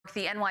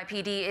The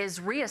NYPD is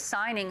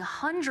reassigning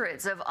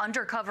hundreds of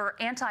undercover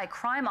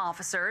anti-crime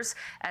officers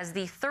as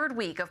the third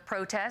week of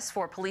protests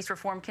for police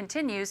reform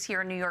continues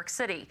here in New York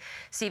City.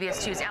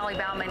 CBS 2's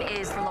Bauman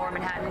is from Lower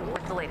Manhattan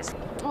with the latest.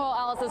 Well,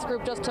 Alice, this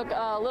group just took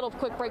a little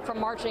quick break from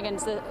marching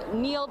and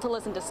kneeled to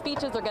listen to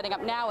speeches. They're getting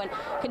up now and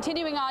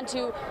continuing on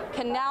to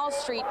Canal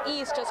Street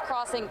East, just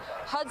crossing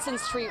Hudson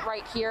Street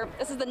right here.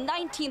 This is the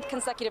 19th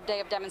consecutive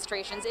day of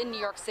demonstrations in New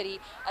York City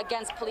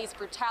against police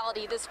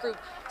brutality. This group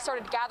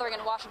started gathering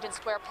in Washington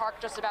Square Park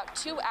just about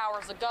 2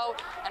 hours ago,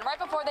 and right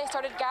before they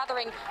started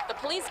gathering, the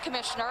police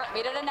commissioner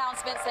made an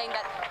announcement saying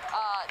that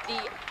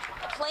the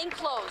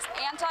plainclothes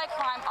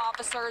anti-crime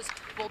officers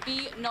will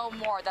be no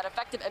more, that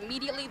effective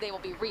immediately they will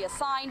be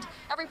reassigned.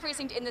 Every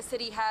precinct in the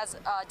city has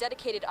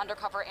dedicated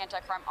undercover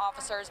anti-crime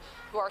officers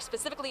who are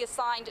specifically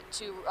assigned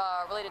to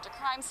related to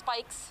crime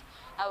spikes.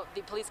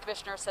 The police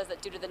commissioner says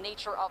that due to the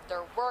nature of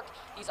their work,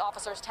 these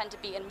officers tend to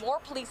be in more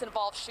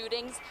police-involved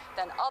shootings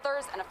than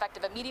others, and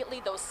effective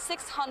immediately, those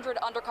 600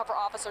 undercover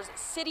officers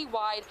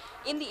citywide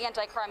in the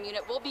anti-crime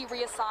unit will be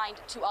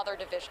reassigned to other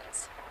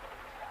divisions.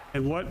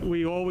 And what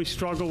we always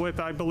struggle with,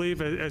 I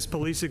believe, as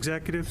police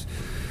executives,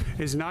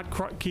 is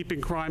not keeping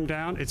crime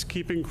down. It's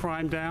keeping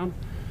crime down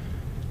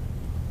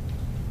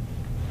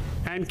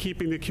and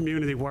keeping the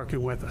community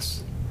working with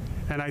us.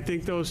 And I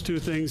think those two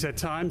things at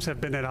times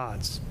have been at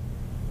odds.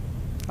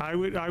 I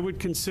would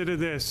consider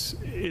this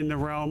in the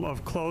realm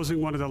of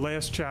closing one of the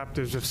last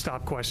chapters of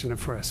Stop, Question, and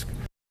Frisk.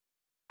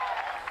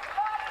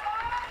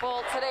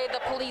 Well, today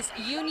the police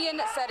union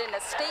said in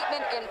a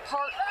statement, in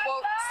part,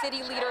 quote,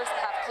 "City leaders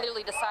have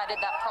clearly decided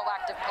that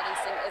proactive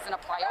policing isn't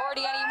a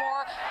priority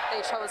anymore.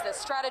 They chose this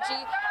strategy.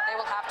 They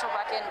will have to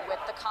reckon with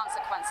the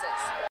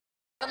consequences."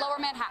 In Lower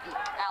Manhattan,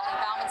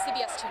 Bauman,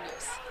 CBS 2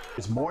 News.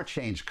 There's more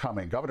change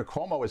coming. Governor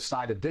Cuomo has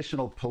signed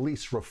additional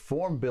police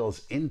reform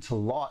bills into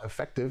law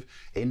effective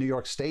in New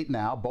York State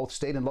now. Both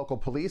state and local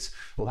police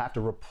will have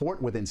to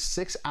report within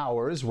 6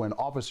 hours when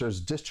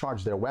officers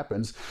discharge their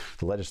weapons.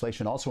 The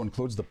legislation also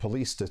includes the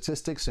Police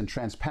Statistics and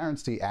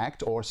Transparency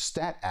Act, or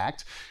STAT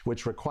Act,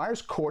 which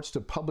requires courts to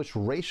publish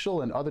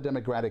racial and other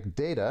demographic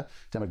data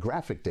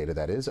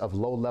that is, of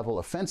low-level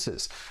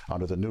offenses.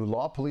 Under the new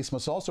law, police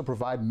must also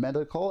provide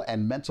medical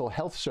and mental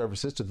health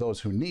services to those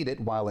who need it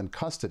while in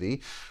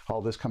custody. All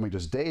this coming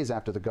just days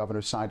after the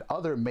governor signed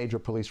other major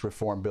police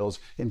reform bills,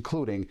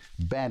 including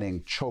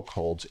banning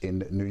chokeholds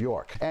in New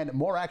York. And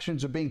more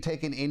actions are being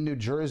taken in New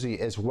Jersey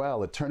as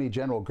well. Attorney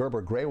General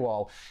Gerber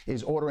Graywall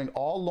is ordering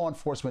all law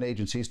enforcement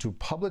agencies to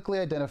publicly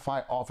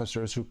identify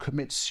officers who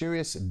commit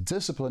serious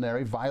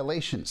disciplinary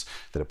violations.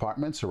 The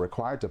departments are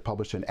required to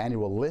publish an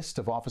annual list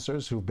of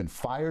officers who've been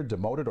fired,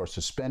 demoted, or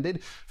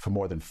suspended for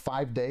more than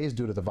 5 days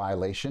due to the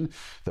violation.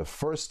 The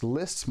first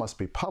lists must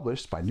be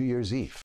published by New Year's Eve.